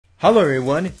Hello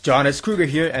everyone, John S. Kruger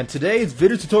here, and today is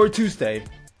Video Tutorial Tuesday.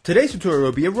 Today's tutorial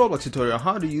will be a Roblox tutorial on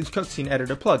how to use Cutscene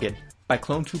Editor plugin by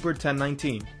CloneTrooper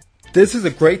 1019. This is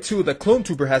a great tool that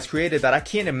CloneTrooper has created that I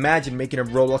can't imagine making a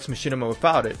Roblox machinima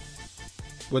without it.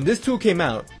 When this tool came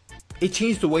out, it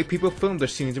changed the way people film their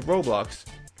scenes in Roblox,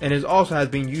 and it also has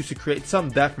been used to create some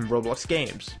depth in Roblox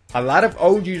games. A lot of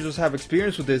old users have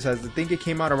experience with this, as I think it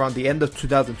came out around the end of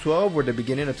 2012 or the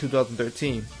beginning of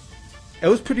 2013. It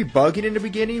was pretty buggy in the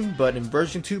beginning, but in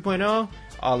version 2.0,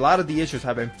 a lot of the issues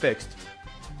have been fixed.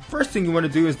 First thing you want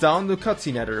to do is download the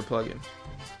Cutscene Editor plugin.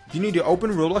 You need to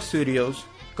open Roblox Studios,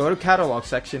 go to Catalog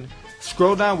section,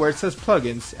 scroll down where it says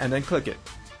Plugins, and then click it.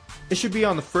 It should be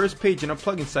on the first page in the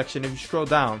plugin section if you scroll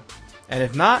down, and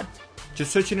if not,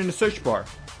 just search it in the search bar.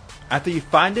 After you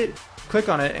find it, click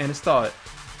on it and install it.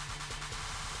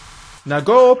 Now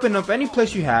go open up any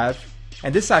place you have,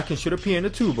 and this icon should appear in the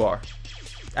toolbar.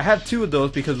 I have two of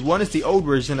those because one is the old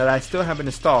version that I still haven't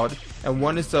installed, and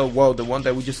one is the one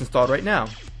that we just installed right now,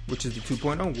 which is the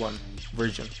 2.01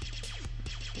 version.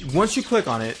 Once you click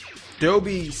on it, there will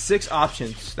be 6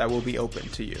 options that will be open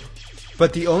to you.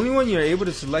 But the only one you're able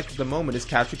to select at the moment is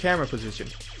Capture Camera Position.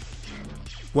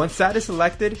 Once that is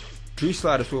selected, 3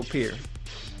 sliders will appear.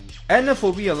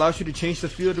 NFOV allows you to change the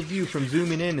field of view from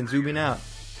zooming in and zooming out.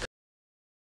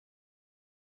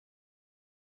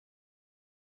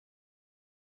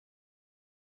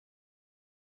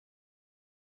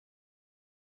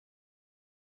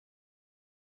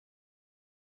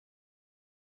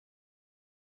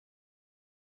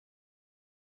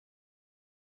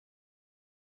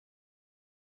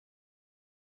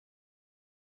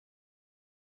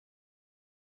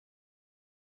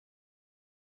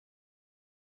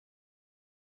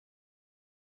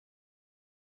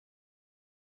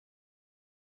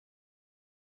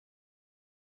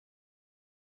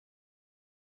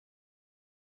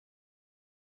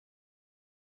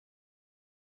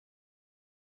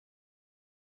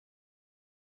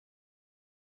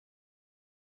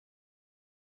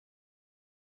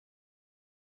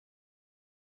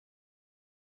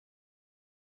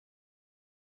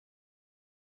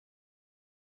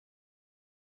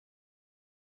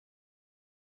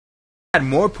 Add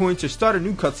more points or start a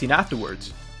new cutscene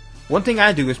afterwards. One thing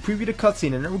I do is preview the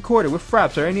cutscene and then record it with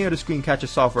Fraps or any other screen capture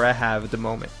software I have at the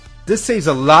moment. This saves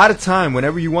a lot of time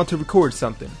whenever you want to record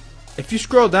something. If you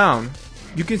scroll down,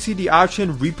 you can see the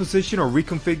option Reposition or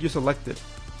Reconfigure selected.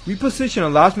 Reposition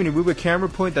allows me to move a camera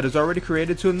point that is already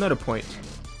created to another point.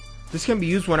 This can be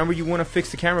used whenever you want to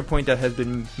fix the camera point that has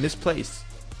been misplaced,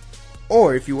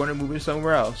 or if you want to move it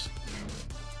somewhere else.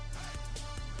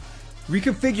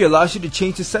 Reconfigure allows you to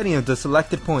change the setting of the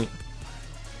selected point.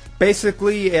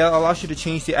 Basically, it allows you to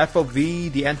change the FOV,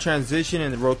 the end transition,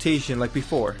 and the rotation like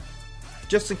before,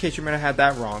 just in case you might have had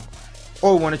that wrong,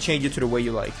 or want to change it to the way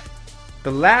you like.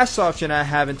 The last option I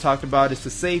haven't talked about is the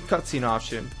Save Cutscene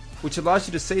option, which allows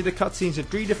you to save the cutscenes in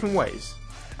 3 different ways.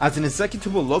 As an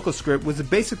executable local script, which is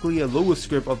basically a Lua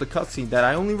script of the cutscene that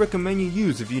I only recommend you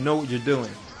use if you know what you're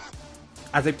doing.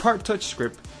 As a part touch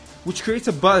script, which creates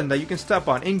a button that you can step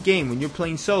on in-game when you're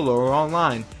playing solo or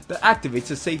online that activates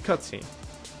the save cutscene.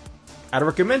 I'd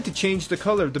recommend to change the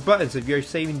color of the buttons if you're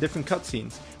saving different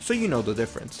cutscenes, so you know the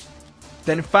difference.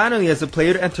 Then finally, as a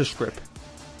player to enter script,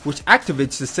 which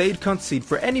activates the saved cutscene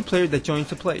for any player that joins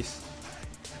the place.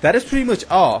 That is pretty much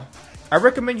all. I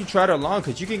recommend you try it along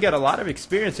because you can get a lot of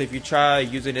experience if you try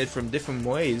using it from different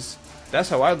ways. That's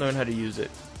how I learned how to use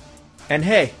it. And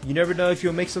hey, you never know if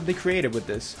you'll make something creative with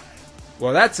this.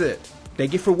 Well, that's it.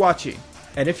 Thank you for watching.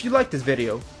 And if you liked this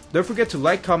video, don't forget to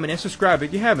like, comment, and subscribe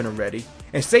if you haven't already.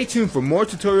 And stay tuned for more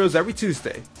tutorials every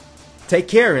Tuesday. Take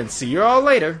care and see you all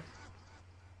later.